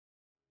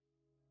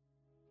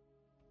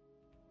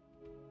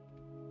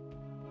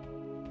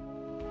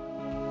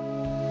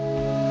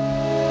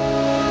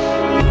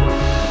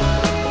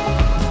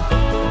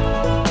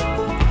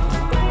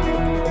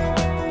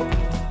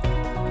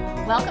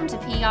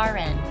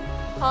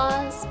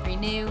Pause,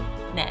 Renew,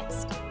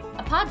 Next,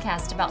 a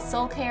podcast about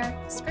soul care,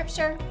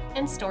 scripture,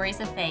 and stories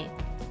of faith.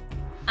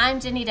 I'm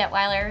Jenny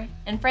Detweiler,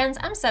 and friends,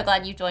 I'm so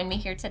glad you joined me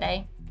here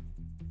today.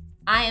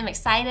 I am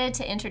excited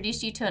to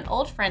introduce you to an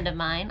old friend of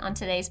mine on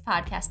today's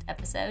podcast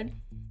episode,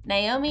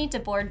 Naomi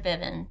DeBord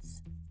Bivins.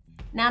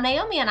 Now,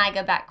 Naomi and I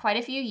go back quite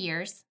a few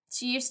years.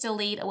 She used to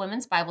lead a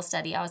women's Bible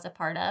study I was a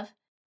part of,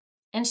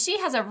 and she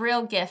has a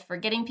real gift for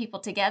getting people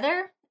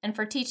together and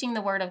for teaching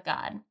the Word of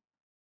God.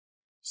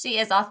 She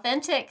is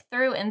authentic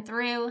through and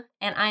through,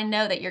 and I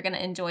know that you're going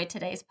to enjoy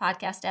today's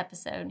podcast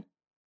episode.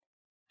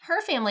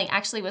 Her family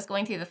actually was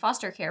going through the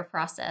foster care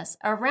process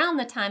around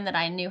the time that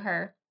I knew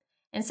her,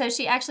 and so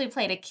she actually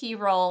played a key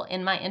role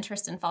in my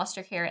interest in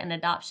foster care and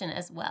adoption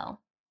as well.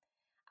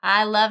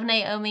 I love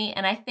Naomi,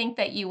 and I think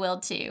that you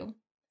will too.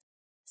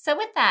 So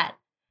with that,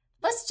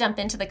 let's jump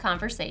into the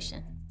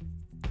conversation.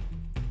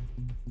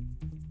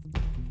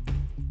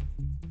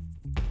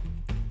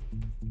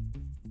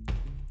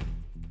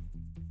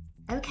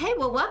 Okay,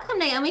 well, welcome,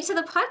 Naomi, to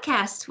the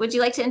podcast. Would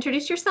you like to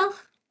introduce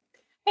yourself?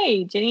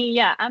 Hey, Jenny.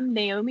 Yeah, I'm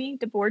Naomi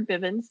DeBord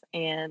Bivins,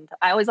 and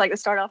I always like to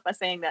start off by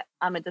saying that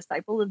I'm a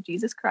disciple of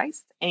Jesus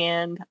Christ,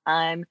 and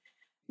I'm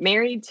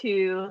married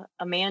to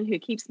a man who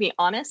keeps me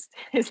honest.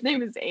 His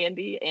name is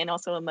Andy, and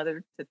also a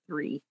mother to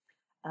three.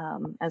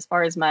 As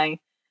far as my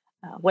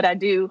what I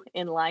do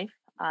in life,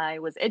 I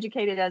was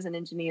educated as an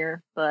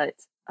engineer, but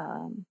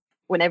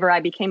whenever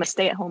I became a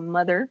stay-at-home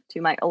mother to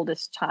my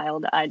oldest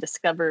child, I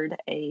discovered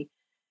a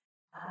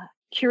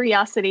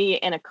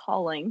curiosity and a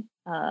calling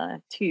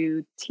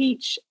to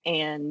teach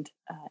and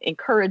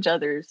encourage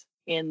others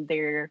in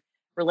their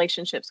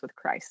relationships with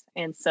Christ.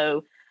 And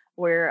so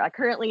where I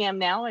currently am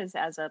now is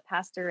as a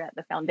pastor at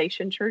the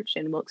Foundation Church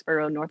in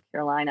Wilkesboro, North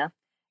Carolina.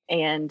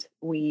 And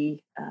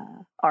we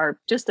are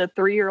just a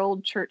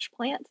 3-year-old church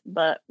plant,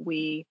 but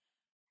we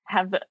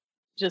have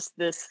just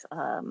this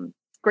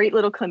great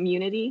little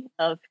community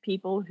of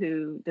people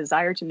who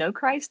desire to know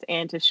Christ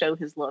and to show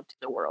his love to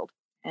the world.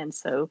 And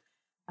so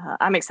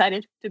I'm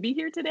excited to be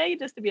here today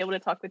just to be able to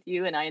talk with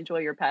you, and I enjoy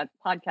your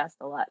podcast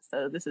a lot.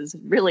 So this is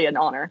really an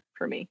honor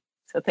for me.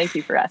 So thank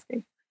you for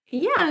asking.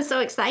 Yeah, I'm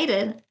so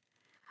excited.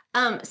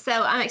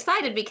 So I'm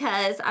excited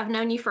because I've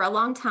known you for a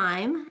long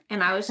time,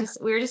 and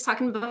we were just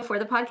talking before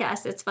the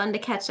podcast. It's fun to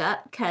catch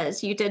up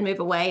because you did move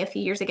away a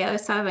few years ago,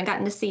 so I haven't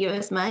gotten to see you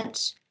as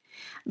much.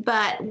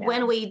 But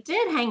when we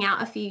did hang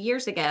out a few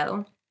years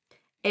ago,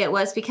 it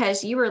was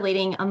because you were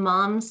leading a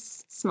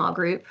mom's small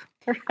group.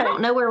 Right. I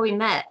don't know where we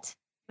met.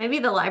 Maybe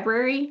the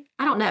library?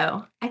 I don't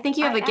know. I think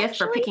you have a gift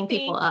for picking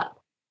people up.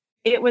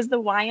 It was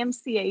the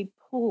YMCA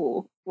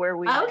pool where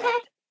we met.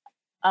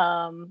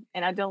 And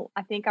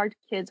I think our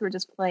kids were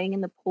just playing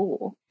in the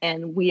pool,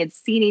 and we had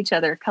seen each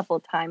other a couple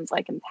of times,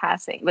 like in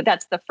passing, but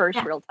that's the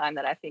first real time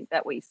that I think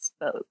that we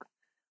spoke.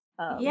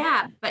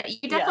 But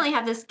you definitely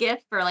have this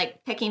gift for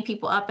like picking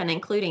people up and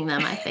including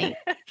them, I think.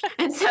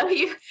 And so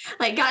you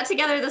like got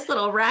together this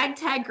little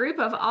ragtag group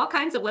of all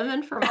kinds of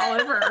women from all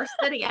over our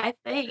city, I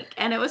think.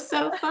 And it was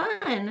so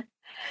fun.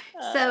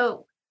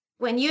 So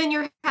when you and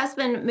your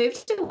husband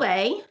moved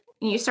away,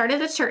 you started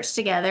a church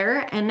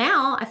together, and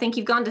now I think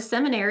you've gone to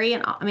seminary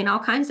and all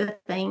kinds of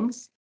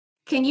things.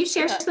 Can you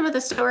share some of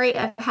the story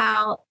of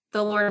how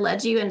the Lord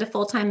led you into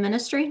full-time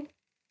ministry?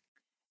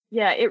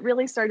 Yeah, it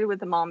really started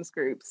with the moms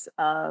groups.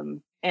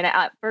 And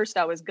at first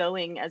I was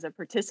going as a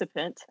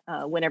participant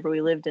whenever we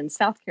lived in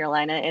South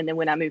Carolina. And then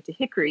when I moved to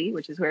Hickory,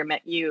 which is where I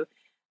met you,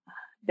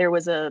 there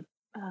was a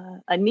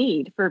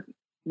need for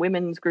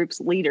women's groups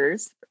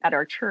leaders at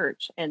our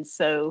church. And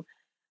so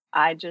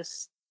I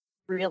just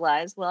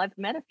realized, well, I've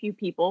met a few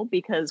people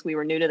because we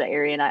were new to the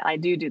area. And I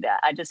do that.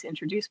 I just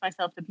introduced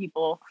myself to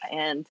people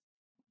and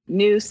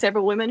knew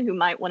several women who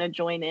might want to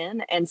join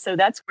in. And so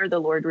that's where the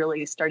Lord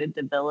really started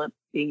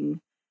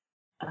developing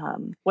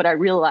what I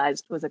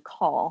realized was a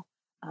call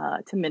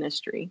to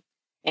ministry.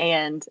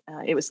 And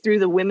it was through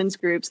the women's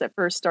groups that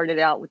first started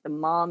out with the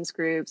moms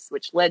groups,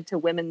 which led to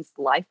women's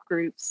life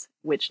groups,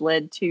 which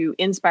led to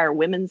Inspire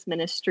Women's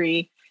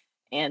Ministry.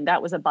 And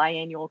that was a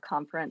biannual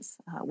conference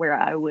where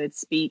I would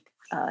speak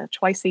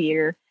twice a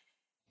year.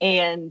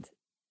 And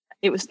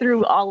it was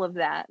through all of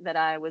that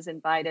I was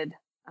invited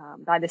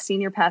by the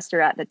senior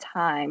pastor at the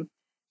time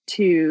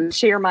to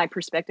share my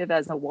perspective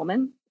as a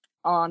woman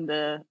on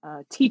the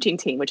teaching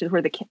team, which is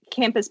where the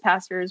campus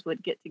pastors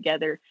would get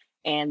together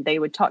and they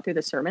would talk through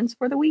the sermons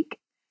for the week.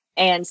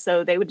 And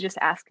so they would just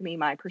ask me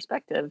my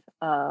perspective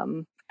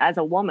as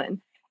a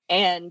woman.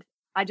 And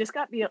I just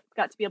got to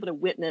be able to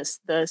witness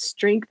the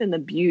strength and the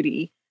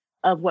beauty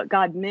of what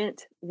God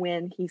meant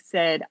when he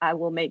said, I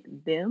will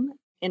make them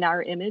in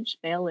our image,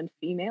 male and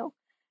female,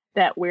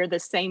 that we're the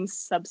same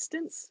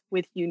substance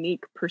with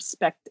unique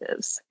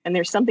perspectives. And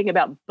there's something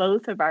about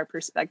both of our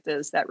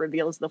perspectives that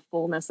reveals the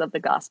fullness of the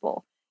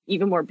gospel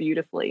even more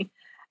beautifully.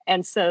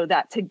 And so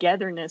that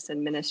togetherness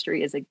in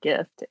ministry is a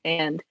gift.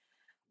 And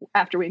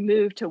after we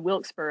moved to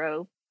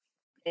Wilkesboro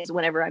is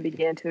whenever I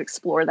began to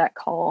explore that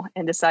call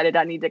and decided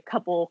I need to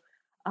couple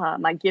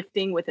my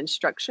gifting with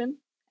instruction.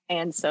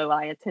 And so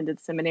I attended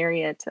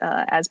seminary at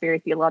Asbury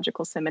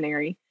Theological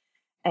Seminary.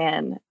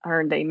 and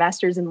earned a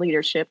master's in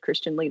leadership,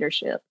 Christian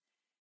leadership.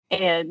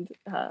 And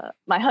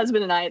my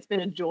husband and I, it's been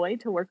a joy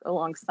to work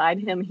alongside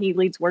him. He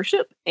leads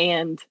worship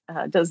and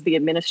does the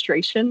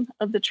administration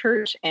of the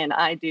church, and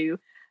I do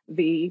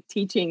the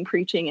teaching,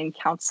 preaching, and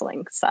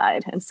counseling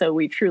side. And so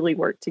we truly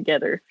work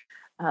together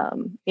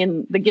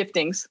in the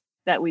giftings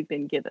that we've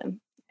been given.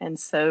 And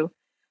so,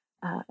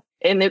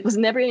 and it was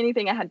never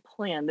anything I had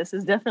planned. This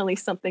is definitely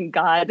something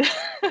God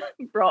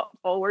brought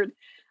forward.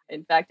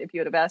 In fact, if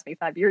you would have asked me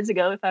 5 years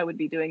ago if I would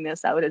be doing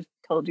this, I would have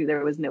told you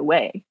there was no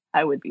way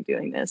I would be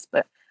doing this.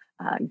 But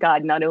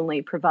God not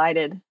only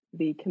provided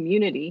the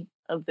community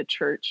of the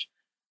church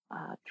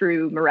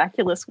through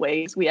miraculous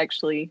ways. We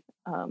actually,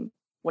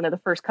 one of the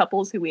first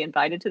couples who we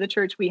invited to the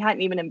church, we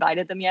hadn't even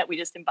invited them yet. We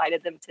just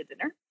invited them to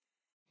dinner.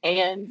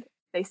 And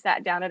they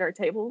sat down at our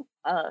table,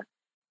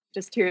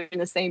 just here in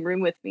the same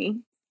room with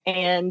me.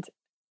 And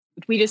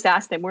we just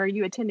asked them, where are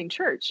you attending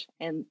church?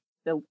 And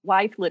the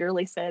wife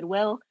literally said,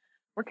 well,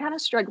 we're kind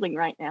of struggling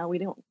right now. We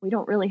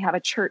don't really have a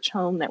church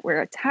home that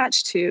we're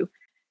attached to.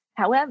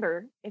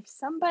 However, if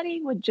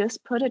somebody would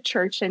just put a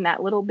church in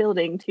that little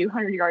building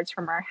 200 yards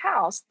from our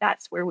house,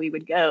 that's where we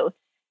would go.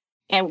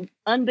 And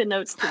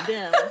unbeknownst to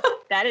them,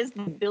 that is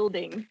the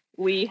building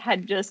we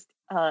had just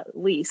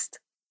leased.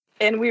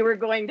 And we were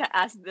going to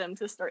ask them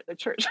to start the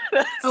church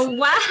with us. Oh,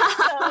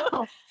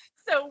 wow.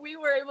 So we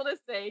were able to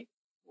say,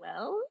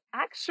 well,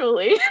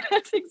 actually,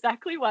 that's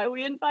exactly why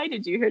we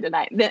invited you here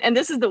tonight. And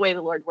this is the way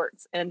the Lord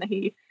works. And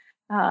he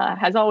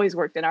has always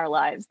worked in our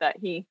lives, that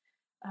he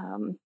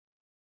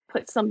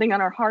puts something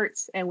on our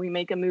hearts and we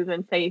make a move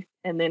in faith.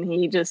 And then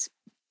he just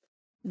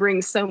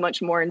brings so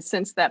much more. And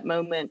since that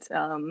moment,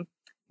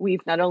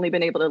 we've not only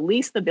been able to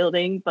lease the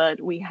building, but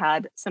we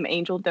had some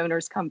angel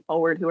donors come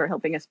forward who are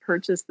helping us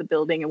purchase the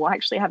building. And we'll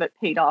actually have it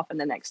paid off in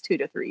the next 2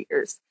 to 3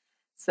 years.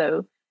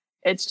 So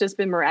it's just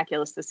been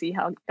miraculous to see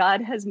how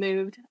God has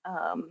moved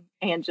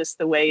and just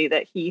the way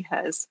that he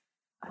has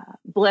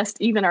blessed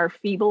even our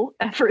feeble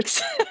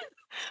efforts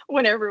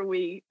whenever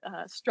we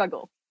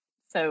struggle.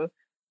 So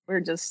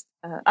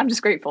I'm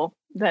just grateful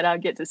that I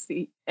get to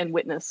see and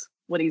witness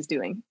what he's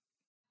doing.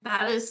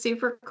 That is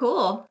super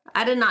cool.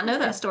 I did not know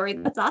that story.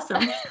 That's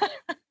awesome.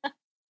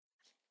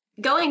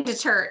 Going to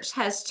church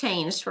has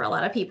changed for a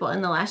lot of people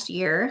in the last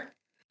year.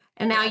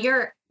 And now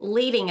you're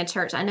leading a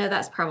church. I know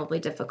that's probably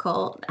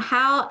difficult.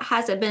 How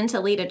has it been to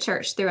lead a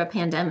church through a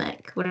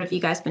pandemic? What have you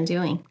guys been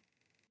doing?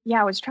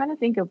 Yeah, I was trying to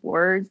think of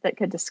words that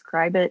could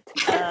describe it.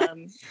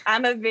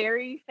 I'm a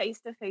very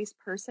face-to-face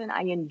person.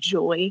 I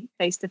enjoy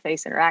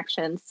face-to-face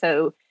interaction.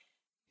 So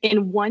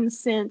in one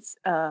sense,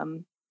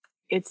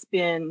 it's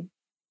been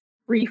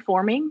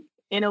reforming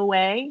in a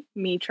way,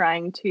 me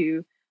trying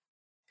to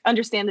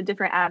understand the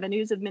different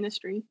avenues of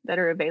ministry that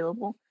are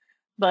available.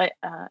 But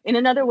in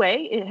another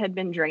way, it had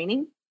been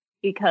draining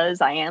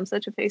because I am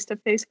such a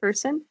face-to-face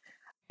person.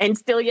 And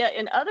still yet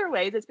in other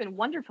ways, it's been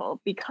wonderful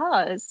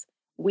because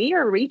we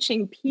are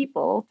reaching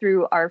people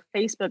through our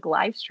Facebook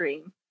live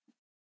stream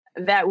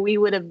that we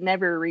would have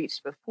never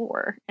reached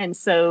before. And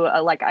so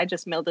like I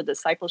just mailed a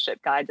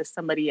discipleship guide to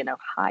somebody in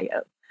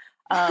Ohio.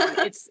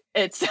 It's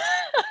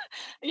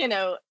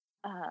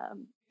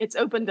it's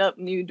opened up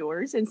new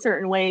doors in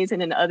certain ways.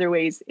 And in other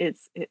ways,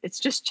 it's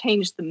just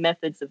changed the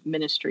methods of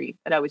ministry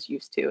that I was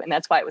used to. And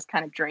that's why it was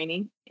kind of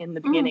draining in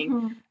the beginning.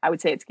 Mm-hmm. I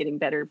would say it's getting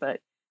better, but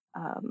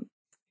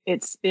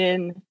it's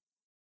been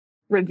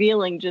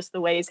revealing just the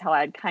ways how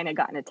I'd kind of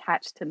gotten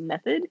attached to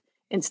method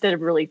instead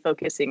of really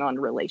focusing on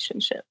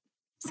relationship.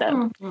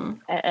 So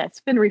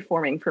it's been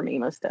reforming for me,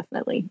 most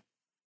definitely.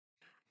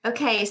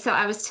 Okay. So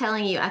I was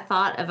telling you, I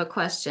thought of a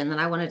question that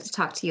I wanted to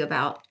talk to you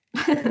about.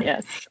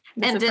 Yes.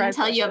 And didn't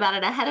tell you about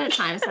it ahead of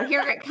time. So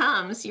here it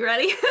comes. You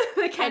ready?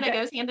 It kind of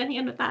goes hand in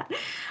hand with that.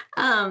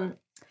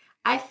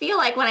 I feel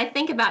like when I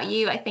think about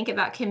you, I think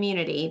about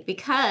community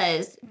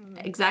because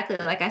exactly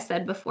like I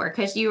said before,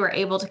 because you were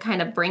able to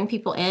kind of bring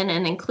people in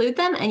and include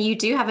them. And you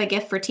do have a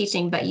gift for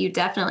teaching, but you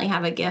definitely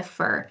have a gift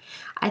for,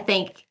 I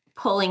think,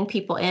 pulling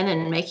people in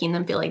and making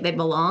them feel like they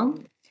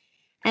belong.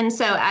 And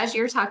so as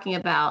you're talking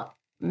about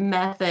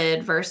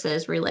method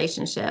versus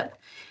relationship,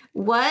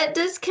 what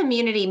does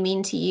community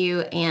mean to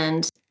you?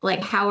 And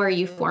like, how are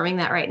you forming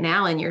that right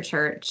now in your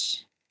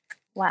church?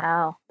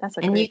 Wow. That's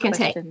a great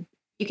question.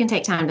 You can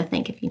take time to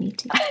think if you need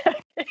to.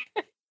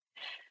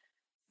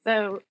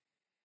 So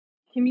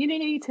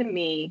community to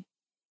me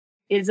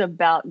is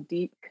about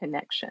deep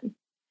connection.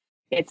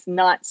 It's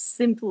not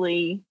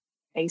simply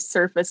a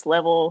surface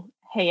level,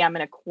 hey, I'm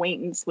an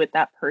acquaintance with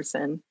that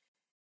person.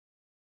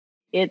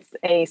 It's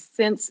a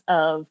sense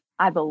of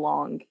I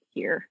belong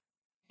here.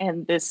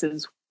 And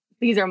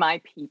these are my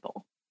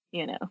people,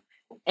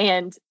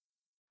 And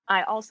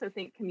I also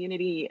think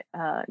community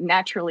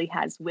naturally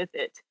has with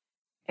it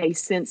a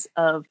sense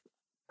of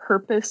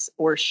purpose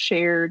or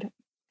shared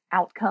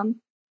outcome,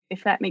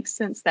 if that makes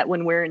sense, that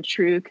when we're in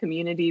true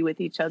community with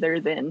each other,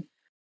 then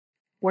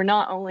we're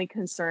not only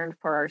concerned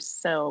for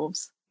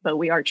ourselves, but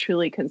we are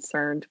truly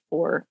concerned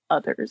for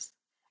others.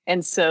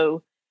 And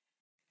so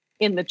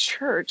in the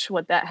church,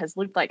 what that has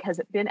looked like has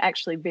it been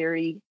actually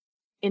very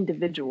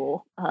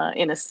individual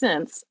in a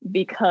sense,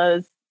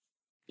 because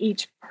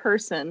each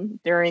person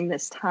during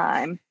this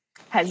time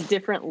has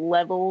different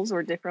levels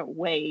or different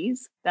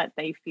ways that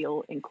they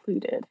feel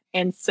included.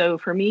 And so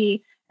for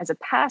me as a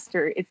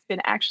pastor, it's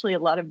been actually a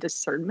lot of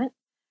discernment.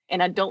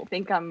 And I don't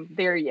think I'm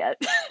there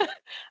yet,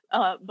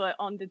 but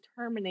on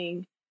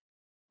determining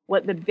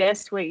what the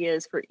best way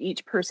is for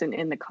each person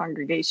in the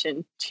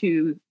congregation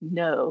to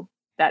know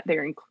that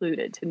they're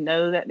included, to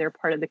know that they're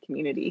part of the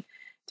community,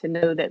 to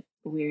know that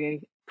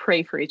we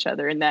pray for each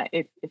other, and that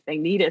if they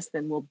need us,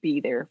 then we'll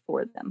be there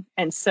for them.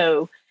 And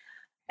so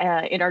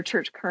in our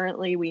church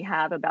currently, we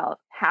have about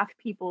half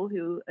people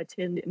who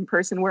attend in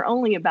person. We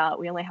only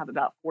have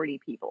about 40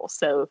 people.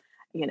 So,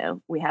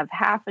 we have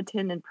half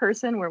attend in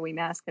person where we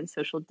mask and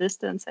social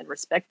distance and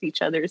respect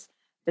each other's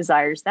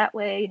desires that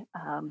way.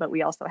 But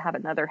we also have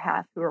another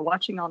half who are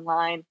watching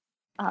online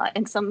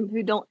and some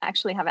who don't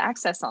actually have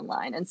access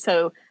online. And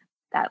so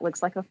that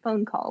looks like a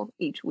phone call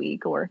each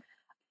week, or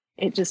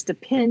it just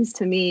depends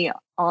to me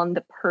on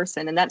the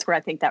person. And that's where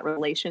I think that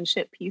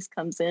relationship piece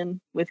comes in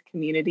with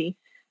community,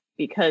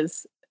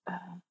 because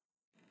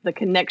the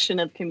connection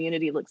of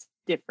community looks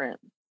different,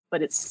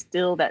 but it's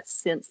still that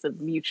sense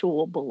of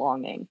mutual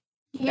belonging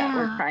that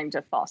we're trying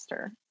to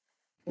foster.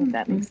 If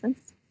that makes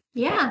sense.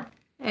 Yeah,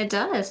 it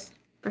does,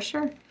 for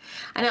sure.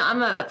 I know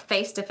I'm a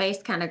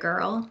face-to-face kind of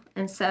girl,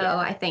 and so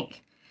I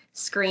think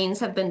screens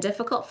have been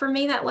difficult for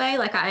me that way.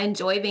 Like, I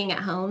enjoy being at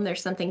home.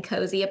 There's something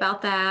cozy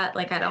about that.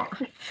 Like,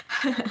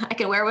 I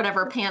can wear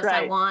whatever pants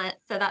I want,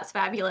 so that's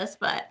fabulous.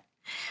 But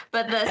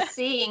the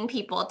seeing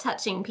people,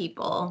 touching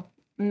people,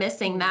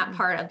 missing that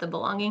part of the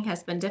belonging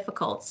has been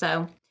difficult.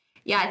 So,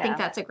 I think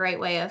that's a great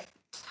way of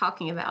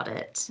talking about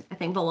it. I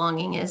think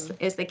belonging is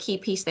the key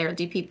piece there.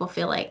 Do people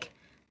feel like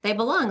they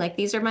belong? Like,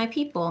 these are my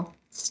people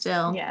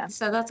still. Yeah.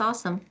 So that's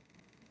awesome.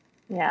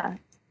 Yeah.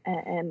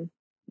 And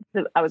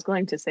I was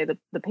going to say that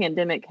the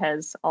pandemic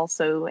has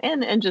also,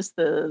 and just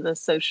the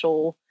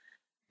social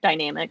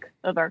dynamic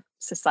of our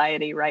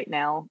society right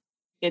now,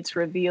 it's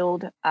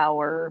revealed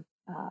our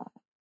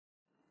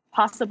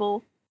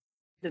possible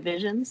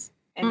divisions.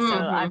 And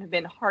so I've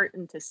been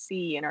heartened to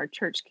see in our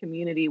church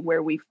community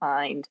where we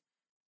find,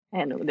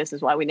 and this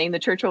is why we named the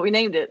church what we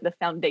named it, the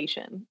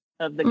foundation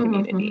of the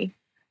community,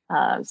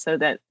 so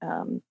that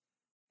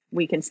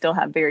we can still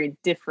have very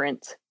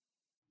different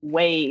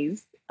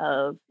ways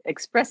of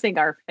expressing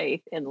our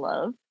faith in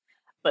love,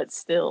 but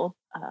still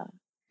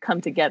come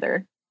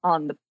together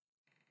on the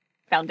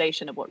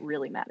foundation of what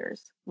really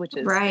matters, which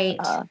is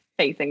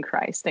faith in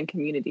Christ and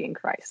community in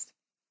Christ.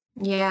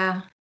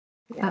 Yeah,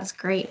 that's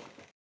great.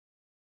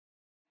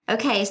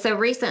 Okay, so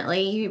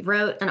recently you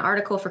wrote an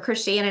article for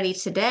Christianity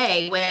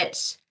Today,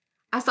 which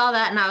I saw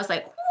that and I was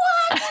like,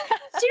 what?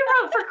 She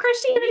wrote for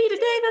Christianity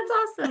Today? That's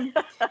awesome.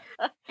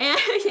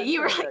 And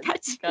you were like,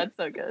 God's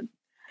so good.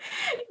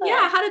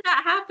 Yeah, how did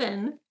that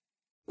happen?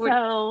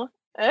 So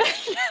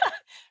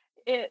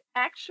it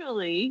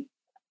actually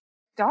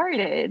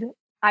started,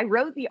 I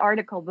wrote the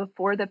article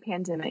before the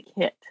pandemic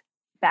hit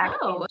back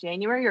in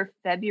January or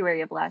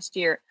February of last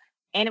year.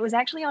 And it was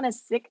actually on a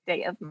sick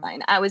day of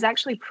mine. I was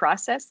actually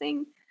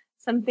processing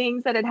some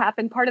things that had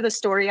happened. Part of the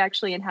story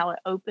actually and how it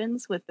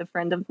opens with a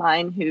friend of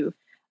mine who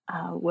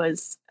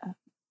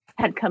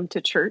had come to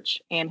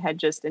church and had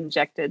just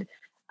injected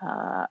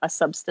a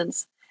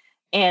substance.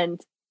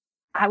 And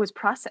I was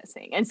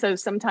processing. And so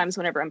sometimes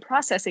whenever I'm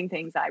processing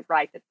things, I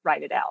write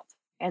it out.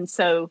 And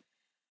so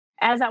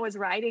as I was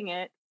writing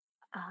it,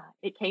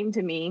 it came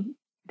to me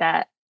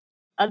that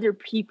other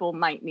people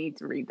might need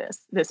to read this.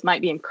 This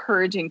might be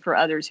encouraging for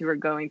others who are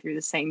going through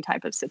the same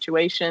type of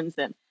situations.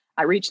 And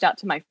I reached out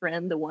to my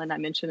friend, the one I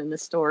mentioned in the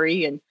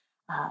story, and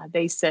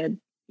they said,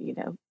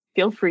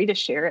 feel free to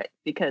share it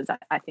because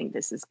I think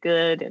this is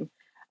good.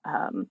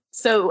 And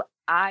so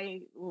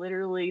I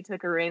literally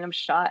took a random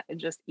shot and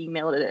just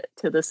emailed it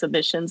to the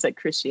submissions at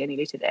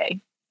Christianity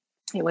Today.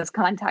 It was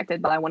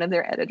contacted by one of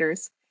their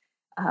editors,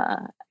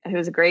 who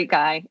was a great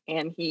guy,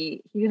 and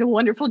he did a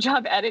wonderful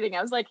job editing.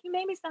 I was like, he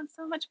made me sound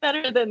so much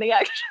better than the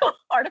actual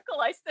article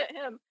I sent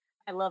him.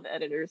 I love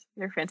editors.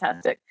 They're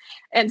fantastic.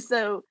 And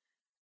so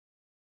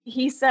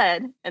he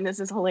said, and this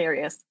is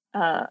hilarious.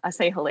 I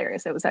say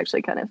hilarious. It was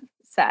actually kind of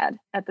sad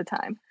at the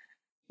time.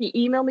 He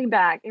emailed me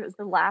back. It was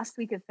the last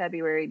week of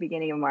February,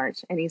 beginning of March.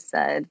 And he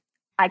said,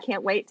 I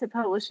can't wait to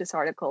publish this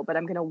article, but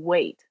I'm going to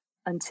wait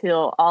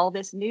until all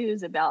this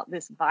news about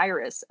this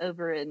virus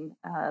over in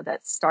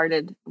that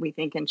started, we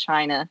think, in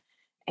China.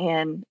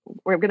 And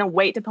we're going to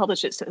wait to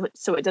publish it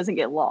so it doesn't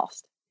get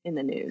lost in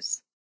the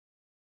news.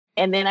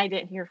 And then I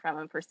didn't hear from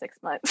him for 6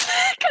 months.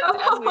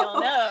 Because as we all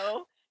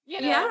know,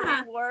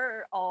 we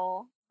were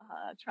all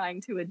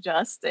trying to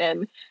adjust,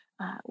 and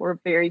we're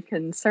very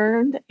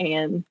concerned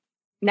and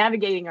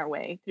navigating our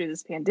way through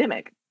this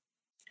pandemic.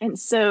 And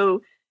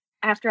so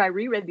after I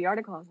reread the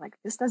article, I was like,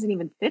 this doesn't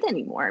even fit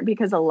anymore,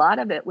 because a lot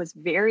of it was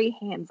very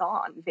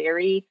hands-on,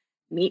 very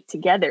meet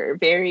together,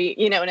 very,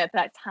 and at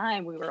that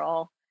time we were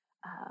all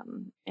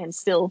and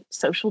still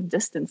social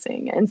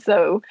distancing. And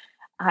so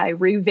I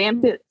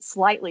revamped it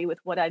slightly with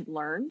what I'd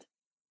learned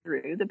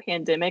through the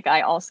pandemic,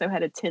 I also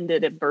had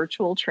attended a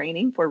virtual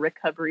training for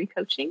recovery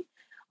coaching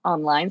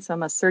online. So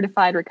I'm a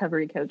certified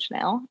recovery coach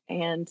now.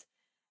 And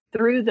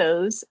through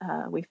those,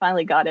 we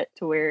finally got it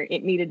to where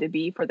it needed to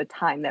be for the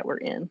time that we're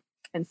in.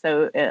 And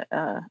so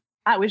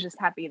I was just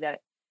happy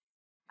that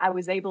I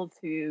was able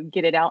to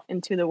get it out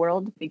into the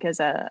world, because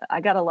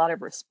I got a lot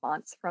of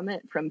response from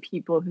it, from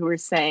people who were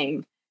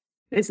saying,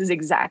 this is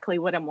exactly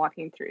what I'm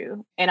walking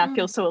through. And I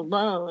feel so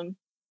alone,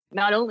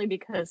 not only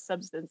because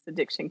substance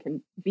addiction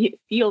can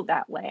feel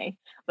that way,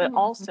 but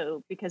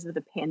also because of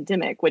the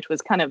pandemic, which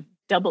was kind of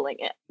doubling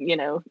it,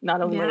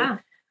 not only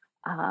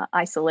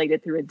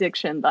isolated through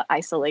addiction, but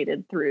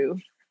isolated through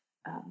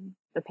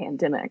the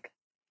pandemic.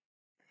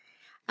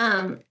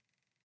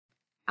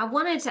 I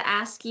wanted to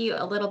ask you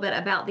a little bit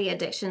about the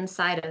addiction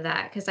side of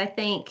that, because I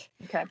think,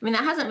 that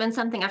hasn't been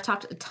something I've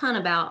talked a ton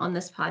about on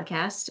this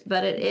podcast,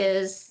 but it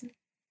is,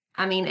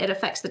 it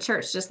affects the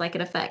church just like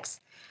it affects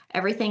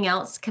everything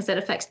else, because it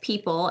affects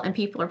people, and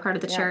people are part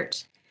of the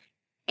church.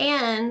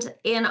 And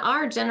in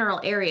our general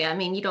area,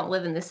 you don't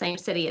live in the same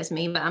city as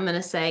me, but I'm going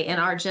to say in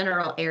our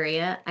general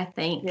area, I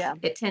think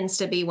it tends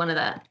to be one of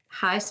the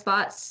high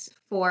spots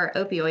for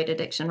opioid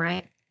addiction,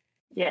 right?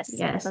 Yes,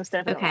 most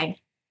definitely.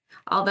 Okay.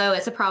 Although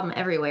it's a problem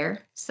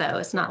everywhere, so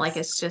it's not like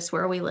it's just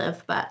where we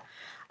live. But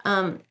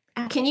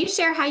can you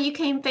share how you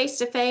came face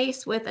to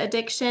face with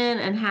addiction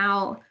and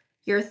how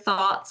your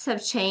thoughts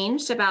have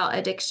changed about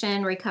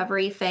addiction,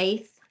 recovery,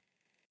 faith?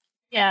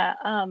 Yeah.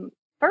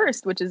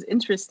 First, which is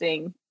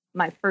interesting,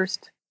 my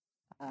first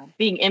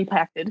being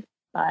impacted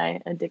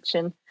by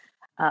addiction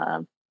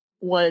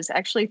was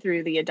actually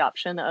through the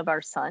adoption of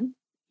our son.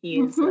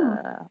 He is,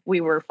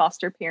 we were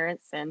foster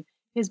parents, and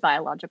his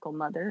biological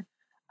mother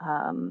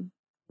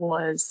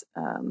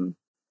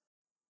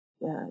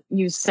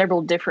used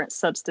several different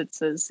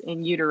substances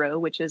in utero,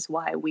 which is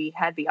why we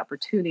had the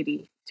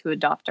opportunity to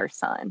adopt our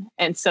son.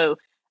 And so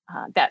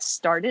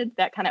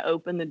that kind of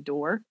opened the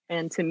door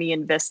into me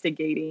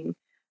investigating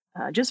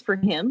just for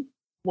him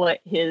what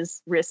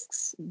his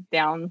risks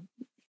down,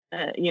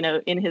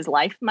 in his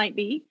life might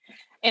be.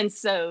 And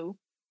so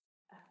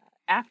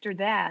after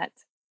that,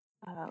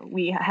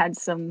 we had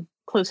some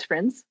close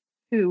friends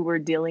who were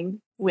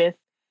dealing with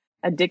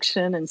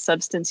addiction and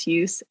substance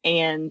use.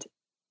 And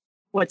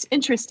what's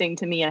interesting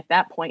to me at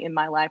that point in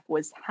my life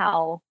was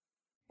how,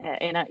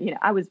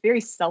 I was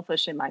very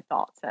selfish in my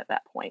thoughts at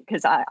that point,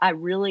 because I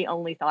really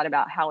only thought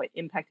about how it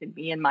impacted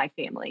me and my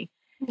family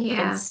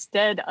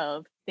instead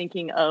of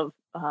thinking of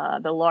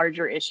the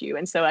larger issue.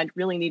 And so I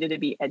really needed to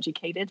be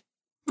educated.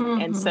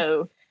 And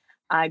so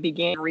I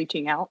began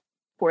reaching out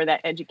for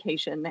that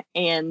education.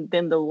 And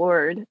then the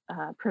Lord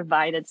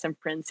provided some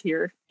friends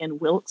here in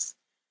Wilkes,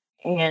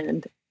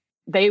 and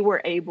they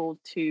were able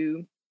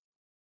to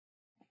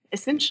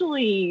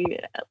essentially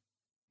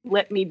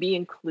let me be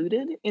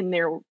included in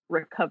their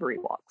recovery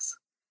walks.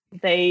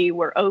 They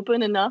were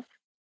open enough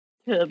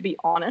to be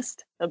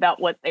honest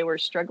about what they were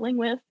struggling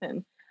with,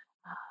 and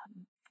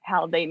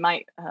how they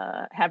might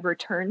have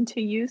returned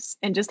to use,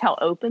 and just how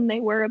open they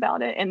were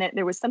about it. And that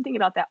there was something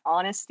about that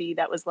honesty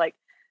that was like,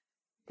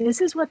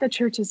 this is what the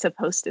church is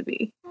supposed to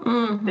be.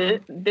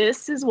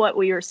 This is what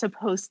we are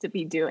supposed to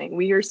be doing.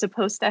 We are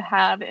supposed to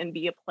have and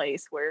be a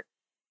place where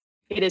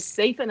it is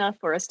safe enough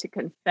for us to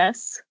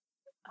confess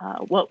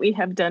what we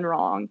have done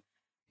wrong,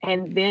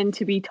 and then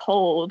to be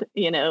told,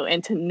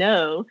 and to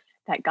know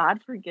that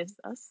God forgives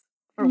us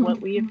for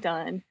what we have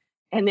done,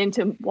 and then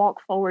to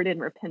walk forward in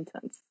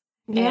repentance.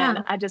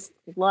 And I just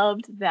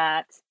loved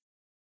that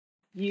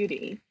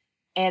beauty.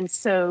 And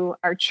so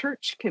our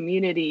church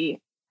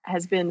community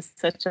has been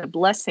such a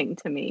blessing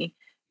to me,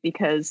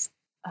 because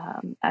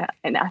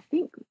I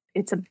think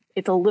it's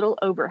a little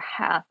over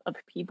half of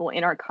people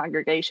in our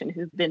congregation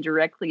who've been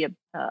directly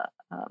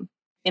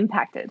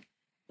impacted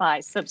by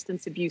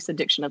substance abuse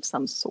addiction of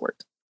some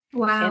sort.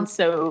 Wow. And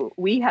so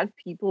we have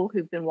people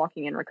who've been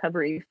walking in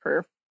recovery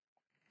for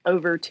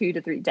over 2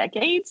 to 3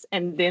 decades.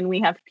 And then we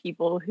have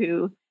people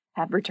who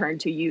have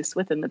returned to use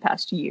within the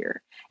past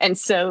year. And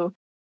so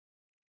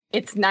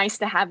it's nice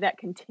to have that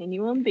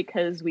continuum,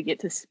 because we get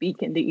to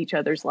speak into each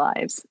other's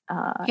lives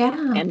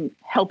and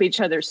help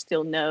each other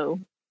still know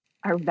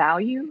our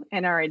value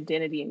and our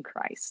identity in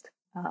Christ.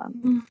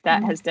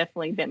 That has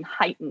definitely been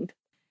heightened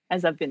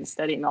as I've been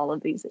studying all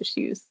of these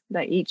issues,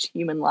 that each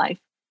human life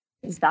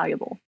is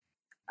valuable.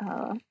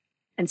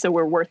 And so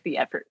we're worth the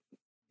effort.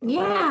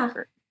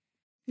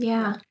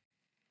 Yeah.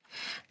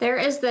 There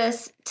is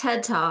this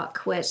TED Talk,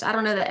 which I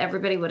don't know that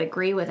everybody would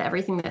agree with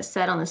everything that's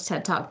said on this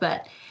TED Talk,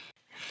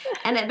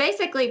 and it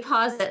basically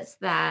posits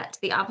that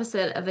the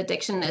opposite of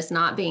addiction is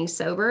not being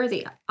sober.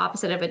 The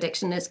opposite of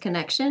addiction is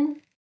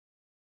connection.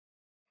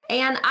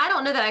 And I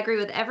don't know that I agree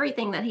with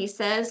everything that he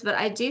says, but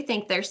I do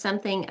think there's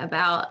something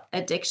about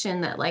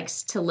addiction that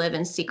likes to live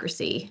in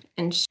secrecy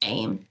and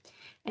shame.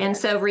 And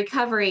so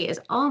recovery is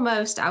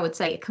almost, I would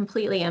say,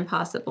 completely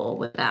impossible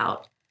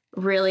without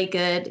really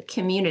good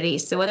community.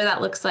 So whether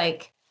that looks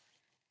like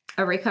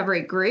a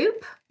recovery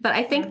group, but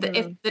I think that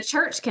if the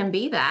church can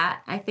be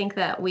that, I think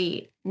that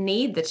we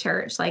need the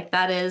church. Like,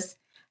 that is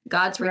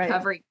God's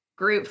recovery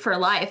group for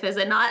life, is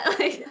it not?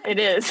 Like, It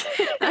is.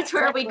 that's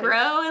where we Exactly.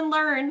 grow and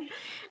learn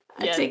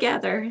Yes.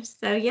 together.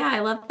 So yeah, I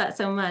love that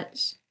so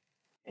much.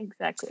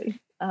 Exactly.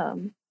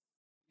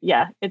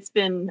 Yeah, it's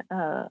been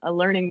a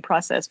learning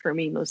process for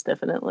me, most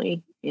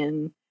definitely,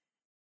 in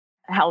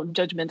how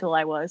judgmental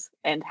I was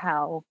and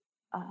how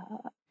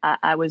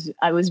I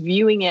was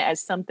viewing it as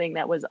something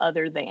that was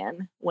other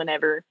than,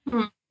 whenever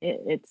Mm.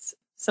 it's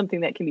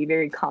something that can be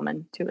very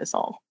common to us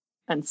all.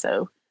 And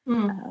so,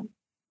 Mm.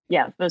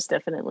 yeah, most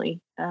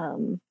definitely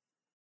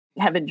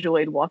have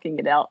enjoyed walking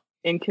it out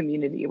in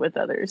community with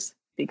others,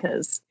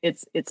 because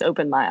it's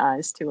opened my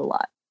eyes to a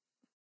lot.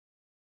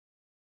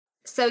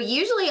 So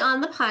usually on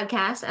the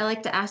podcast, I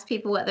like to ask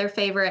people what their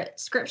favorite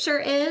scripture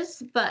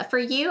is, but for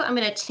you, I'm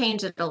going to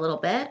change it a little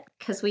bit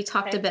because we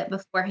talked a Okay. bit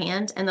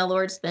beforehand, and the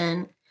Lord's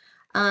been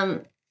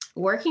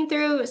working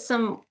through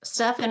some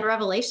stuff in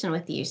Revelation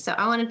with you. So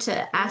I wanted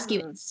to ask you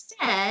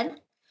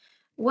instead,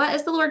 what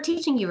is the Lord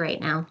teaching you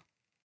right now?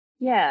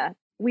 Yeah,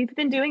 we've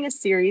been doing a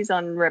series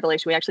on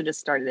Revelation. We actually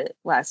just started it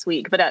last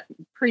week, but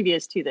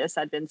previous to this,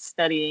 I'd been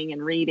studying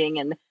and reading,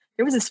 and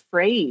there was this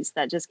phrase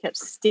that just kept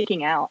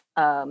sticking out.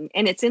 And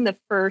it's in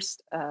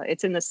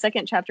it's in the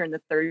second chapter and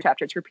the third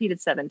chapter. It's repeated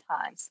 7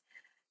 times.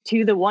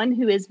 To the one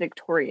who is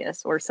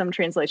victorious, or some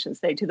translations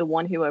say, to the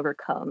one who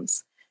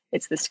overcomes.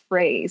 It's this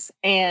phrase.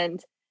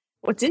 And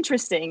what's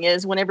interesting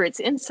is whenever it's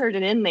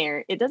inserted in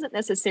there, it doesn't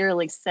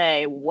necessarily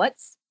say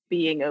what's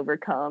being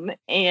overcome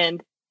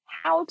and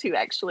how to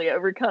actually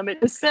overcome it.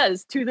 It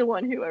says to the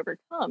one who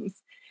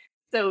overcomes.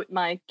 So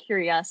my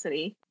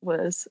curiosity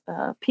was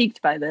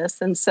piqued by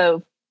this. And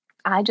so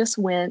I just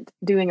went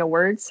doing a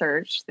word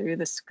search through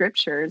the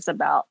scriptures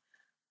about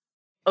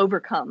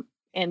overcome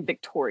and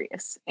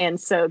victorious. And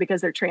so,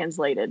 because they're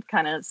translated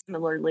kind of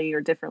similarly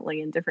or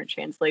differently in different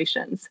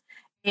translations.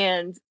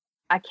 And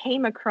I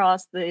came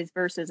across these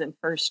verses in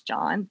 1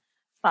 John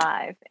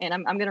 5, and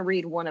I'm going to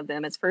read one of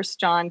them. It's 1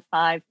 John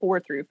 5,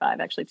 4-5,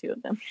 actually 2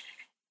 of them.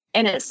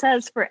 And it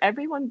says, for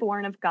everyone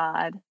born of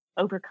God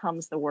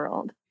overcomes the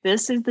world.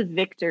 This is the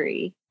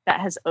victory that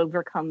has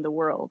overcome the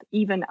world,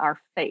 even our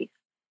faith.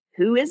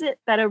 Who is it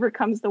that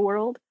overcomes the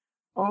world?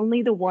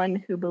 Only the one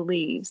who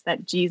believes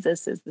that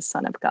Jesus is the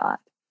Son of God.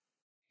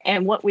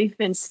 And what we've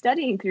been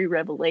studying through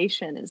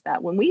Revelation is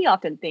that when we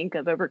often think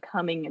of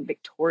overcoming and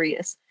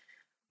victorious,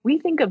 we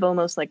think of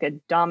almost like a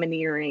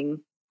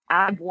domineering,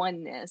 I've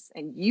won this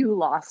and you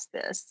lost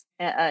this.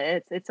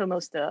 It's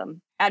almost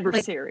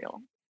adversarial.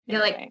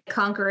 Like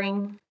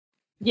conquering.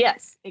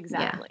 Yes,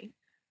 exactly.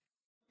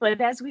 Yeah.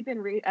 But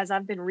as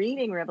I've been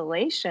reading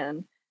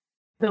Revelation,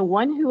 the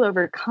one who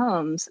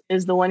overcomes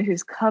is the one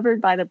who's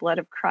covered by the blood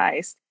of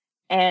Christ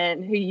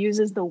and who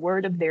uses the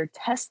word of their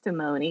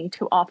testimony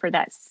to offer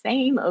that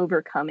same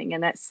overcoming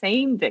and that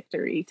same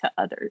victory to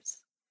others.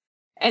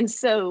 And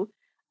so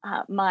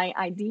my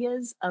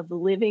ideas of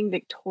living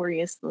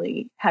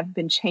victoriously have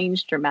been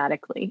changed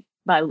dramatically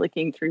by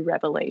looking through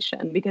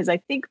Revelation, because I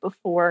think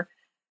before,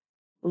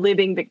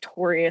 living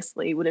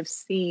victoriously would have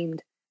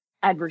seemed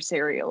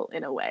adversarial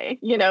in a way.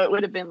 It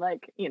would have been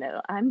like,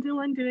 I'm the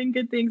one doing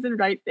good things and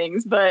right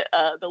things, but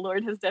the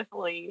Lord has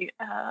definitely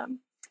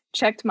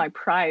checked my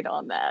pride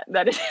on that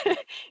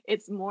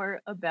it's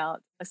more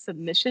about a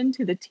submission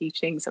to the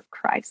teachings of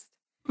Christ.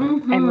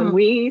 Mm-hmm. And when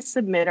we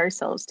submit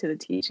ourselves to the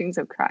teachings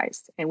of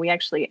Christ and we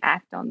actually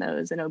act on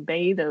those and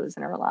obey those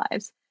in our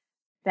lives,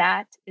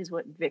 that is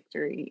what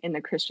victory in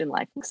the Christian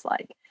life looks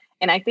like.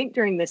 And I think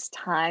during this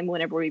time,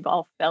 whenever we've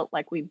all felt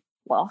like we've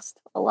lost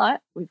a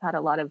lot, we've had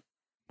a lot of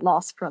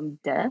loss from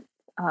death,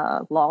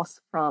 loss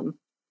from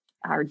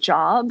our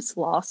jobs,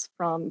 loss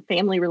from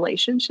family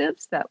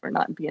relationships that we're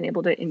not being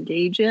able to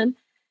engage in,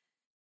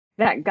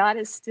 that God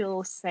is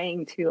still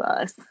saying to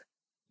us,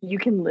 you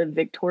can live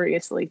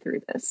victoriously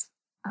through this.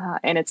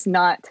 And it's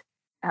not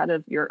out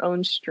of your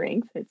own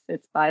strength.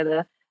 It's by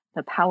the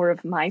power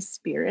of my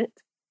Spirit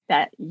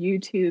that you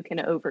too can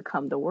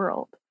overcome the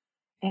world.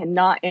 And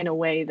not in a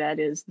way that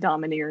is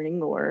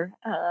domineering or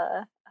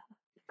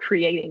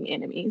creating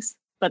enemies,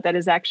 but that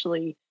is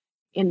actually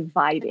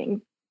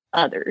inviting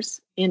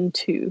others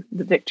into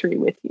the victory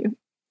with you.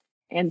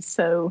 And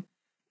so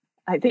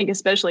I think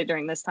especially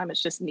during this time,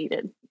 it's just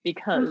needed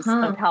because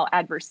of how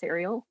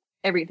adversarial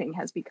everything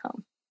has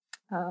become,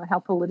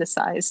 how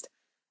politicized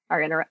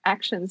our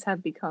interactions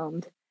have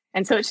become.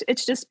 And so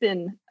it's just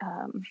been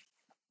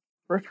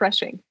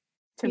refreshing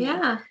to me.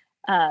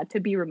 To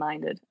be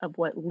reminded of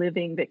what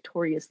living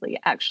victoriously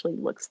actually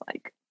looks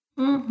like.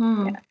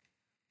 Mm-hmm. Yeah.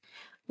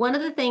 One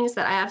of the things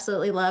that I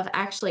absolutely love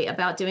actually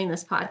about doing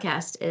this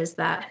podcast is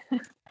that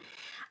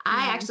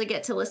I actually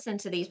get to listen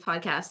to these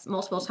podcasts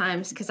multiple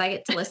times because I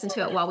get to listen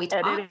to it while we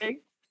talk.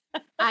 Editing.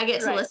 I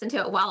get to listen to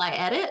it while I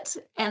edit,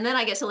 and then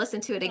I get to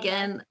listen to it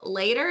again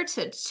later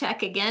to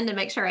check again to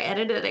make sure I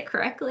edited it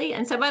correctly.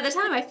 And so by the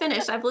time I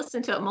finish, I've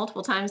listened to it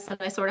multiple times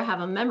and I sort of have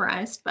them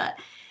memorized, but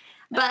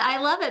I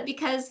love it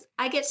because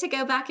I get to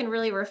go back and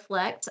really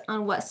reflect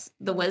on what's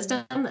the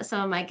wisdom that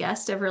some of my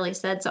guests have really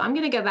said. So I'm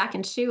going to go back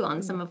and chew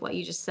on some of what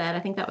you just said. I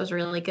think that was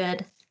really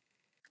good.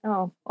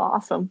 Oh,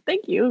 awesome.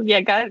 Thank you.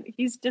 Yeah, God,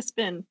 he's just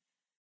been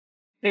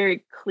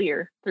very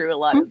clear through a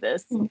lot of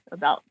this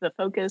about the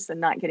focus and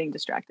not getting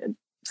distracted.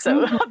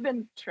 So I've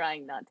been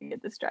trying not to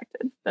get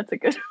distracted. That's a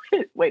good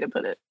way to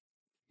put it.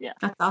 Yeah.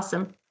 That's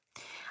awesome.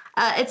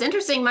 It's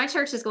interesting. My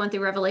church is going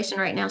through Revelation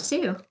right now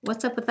too.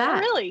 What's up with that? Oh,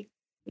 really?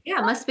 Yeah,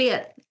 it must be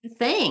a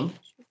thing.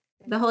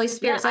 The Holy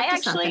Spirit's up to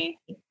something.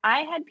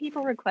 I had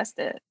people request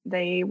it.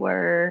 They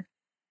were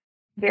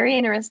very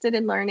interested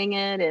in learning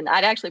it, and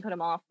I'd actually put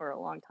them off for a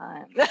long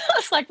time.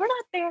 It's like, we're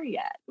not there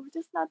yet. We're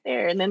just not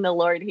there. And then the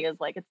Lord, he was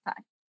like, it's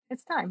time.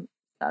 It's time.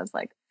 So I was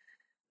like,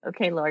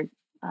 okay, Lord,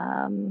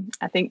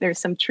 I think there's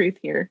some truth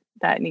here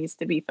that needs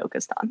to be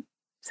focused on.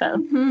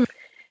 So,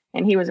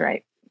 and he was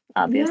right,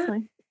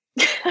 obviously.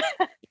 Yeah.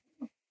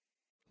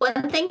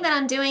 One thing that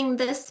I'm doing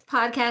this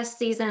podcast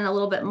season a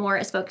little bit more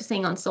is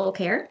focusing on soul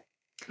care.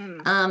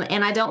 And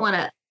I don't want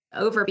to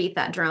overbeat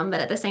that drum,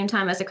 but at the same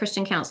time, as a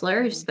Christian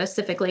counselor who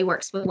specifically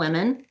works with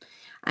women,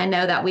 I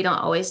know that we don't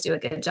always do a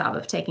good job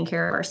of taking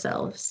care of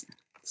ourselves.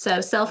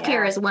 So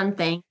self-care is one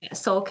thing.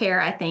 Soul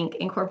care, I think,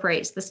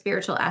 incorporates the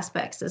spiritual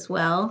aspects as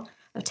well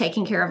of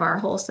taking care of our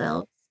whole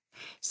selves.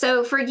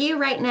 So for you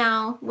right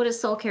now, what does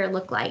soul care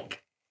look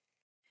like?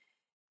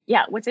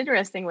 Yeah, what's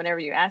interesting whenever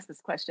you ask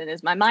this question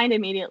is my mind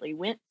immediately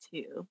went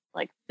to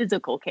like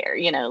physical care,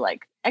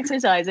 like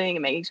exercising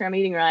and making sure I'm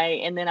eating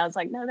right. And then I was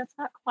like, no, that's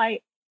not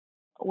quite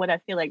what I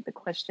feel like the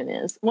question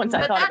is. Once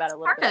I thought about it a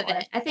little bit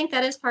more. I think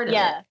that is part of it.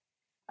 Yeah.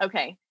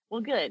 Okay.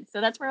 Well, good.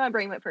 So that's where my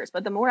brain went first.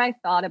 But the more I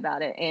thought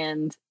about it,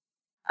 and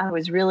I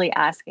was really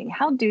asking,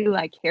 how do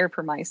I care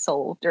for my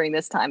soul during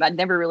this time? I'd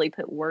never really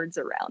put words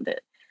around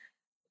it.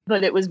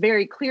 But it was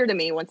very clear to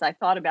me once I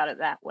thought about it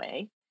that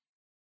way.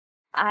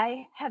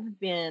 I have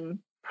been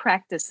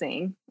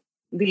practicing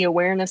the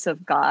awareness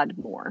of God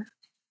more.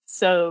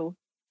 So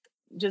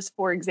just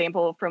for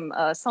example, from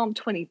Psalm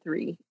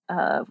 23,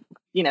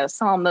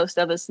 Psalm most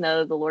of us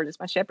know, the Lord is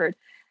my shepherd.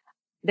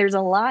 There's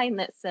a line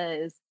that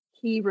says,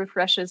 he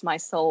refreshes my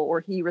soul,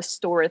 or he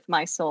restoreth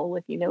my soul,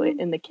 if you know it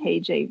in the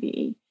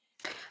KJV.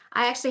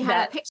 I actually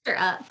have a picture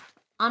up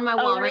on my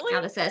wall right now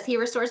that says, he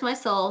restores my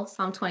soul,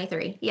 Psalm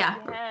 23. Yeah,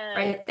 yes,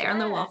 right there on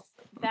the wall.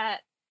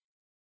 That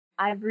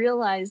I've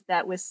realized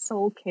that with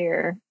soul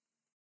care,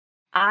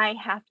 I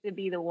have to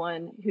be the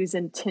one who's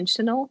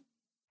intentional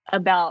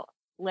about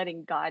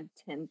letting God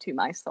tend to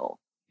my soul,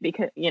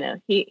 because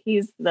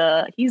he's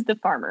the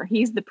farmer,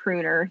 he's the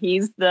pruner,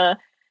 he's the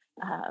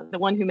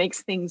one who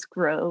makes things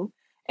grow.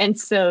 And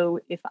so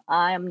if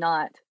I'm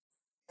not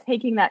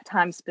taking that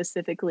time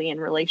specifically in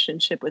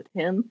relationship with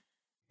him,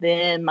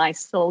 then my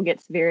soul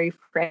gets very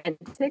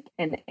frantic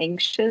and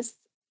anxious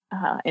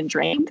and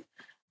drained.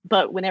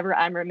 But whenever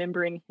I'm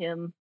remembering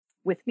him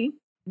with me,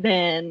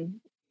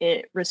 then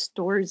it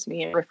restores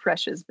me, it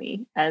refreshes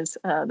me, as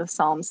the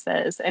Psalm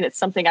says, and it's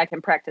something I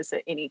can practice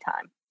at any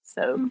time.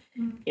 So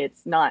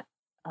it's not,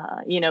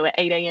 at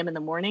 8 a.m. in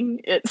the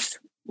morning. It's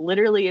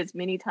literally as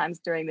many times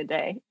during the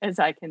day as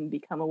I can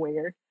become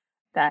aware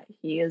that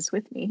he is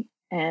with me,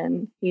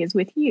 and he is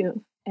with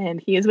you, and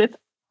he is with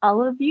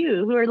all of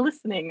you who are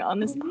listening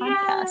on this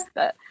podcast,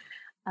 that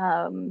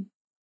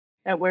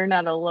we're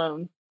not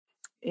alone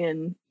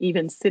in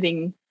even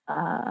sitting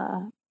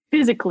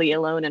physically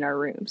alone in our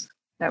rooms,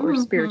 that we're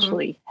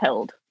spiritually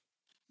held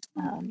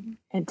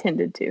and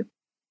tended to.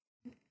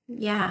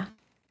 Yeah.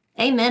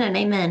 Amen and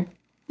amen.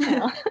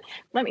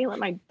 Let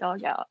my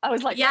dog out. I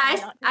was like,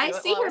 I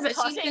see her,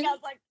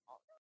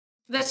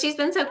 but she's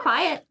been so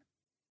quiet.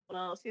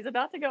 Well, she's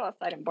about to go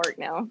outside and bark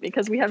now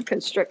because we have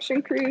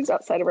construction crews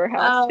outside of our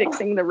house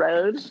fixing the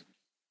road.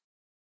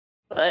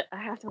 But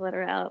I have to let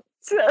her out.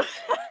 So.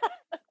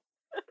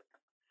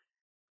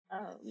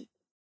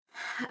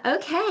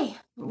 Okay.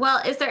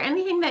 Well, is there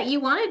anything that you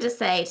wanted to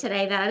say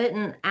today that I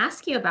didn't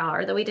ask you about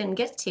or that we didn't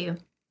get to?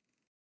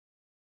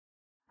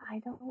 I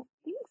don't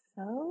think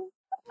so.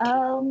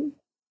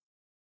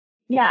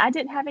 I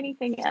didn't have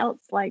anything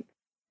else like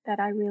that.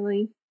 I'm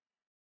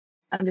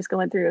just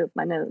going through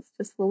my notes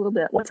just a little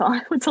bit. What's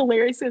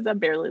hilarious is I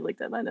barely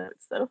looked at my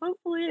notes, so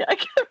hopefully I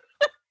can.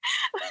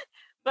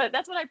 But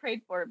that's what I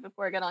prayed for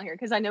before I got on here,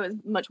 because I know it's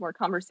much more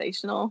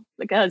conversational,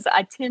 because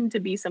I tend to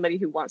be somebody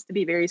who wants to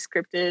be very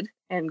scripted,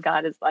 and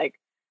God is like,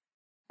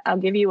 I'll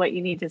give you what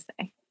you need to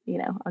say.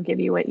 I'll give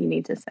you what you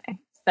need to say.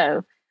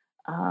 So,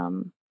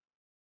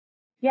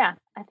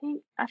 I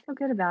think I feel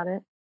good about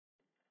it.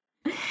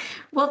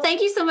 Well,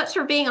 thank you so much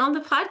for being on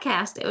the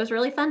podcast. It was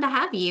really fun to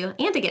have you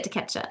and to get to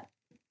catch up.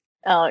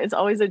 It's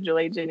always a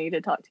joy, Jenny,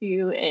 to talk to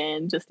you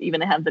and just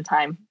even to have the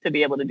time to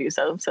be able to do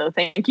so. So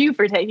thank you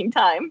for taking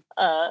time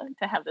to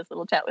have this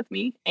little chat with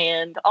me,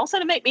 and also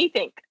to make me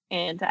think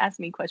and to ask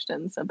me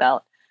questions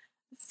about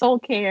soul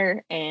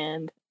care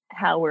and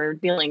how we're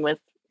dealing with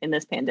in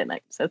this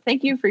pandemic. So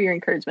thank you for your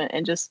encouragement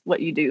and just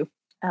what you do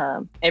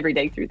every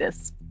day through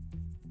this.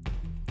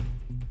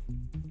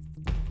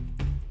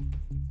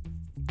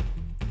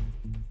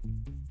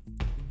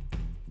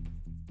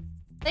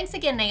 Thanks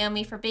again,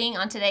 Naomi, for being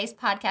on today's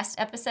podcast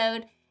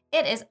episode.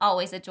 It is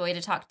always a joy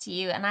to talk to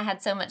you, and I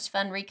had so much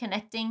fun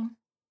reconnecting.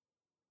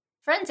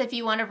 Friends, if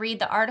you want to read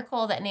the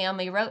article that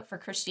Naomi wrote for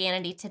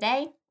Christianity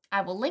Today,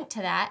 I will link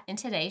to that in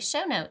today's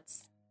show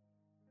notes.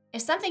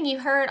 If something you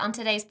heard on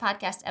today's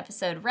podcast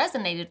episode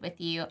resonated with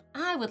you,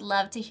 I would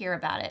love to hear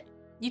about it.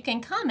 You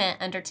can comment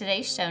under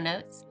today's show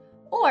notes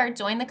or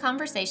join the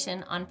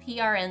conversation on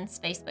PRN's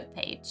Facebook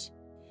page.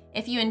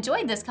 If you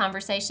enjoyed this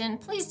conversation,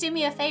 please do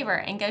me a favor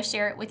and go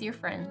share it with your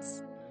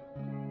friends.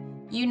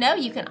 You know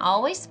you can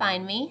always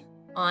find me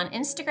on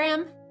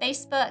Instagram,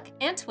 Facebook,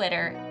 and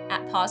Twitter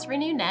at Pause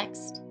Renew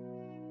Next.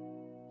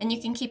 And you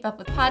can keep up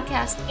with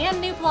podcasts and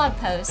new blog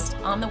posts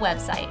on the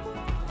website,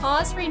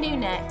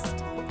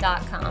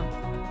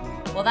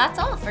 pauserenewnext.com. Well, that's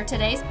all for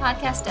today's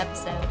podcast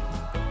episode.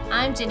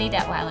 I'm Jenny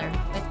Detweiler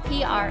with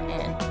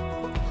PRN,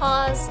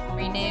 Pause,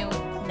 Renew,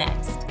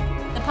 Next,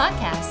 the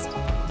podcast.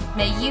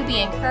 May you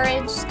be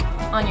encouraged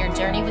on your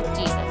journey with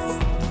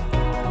Jesus.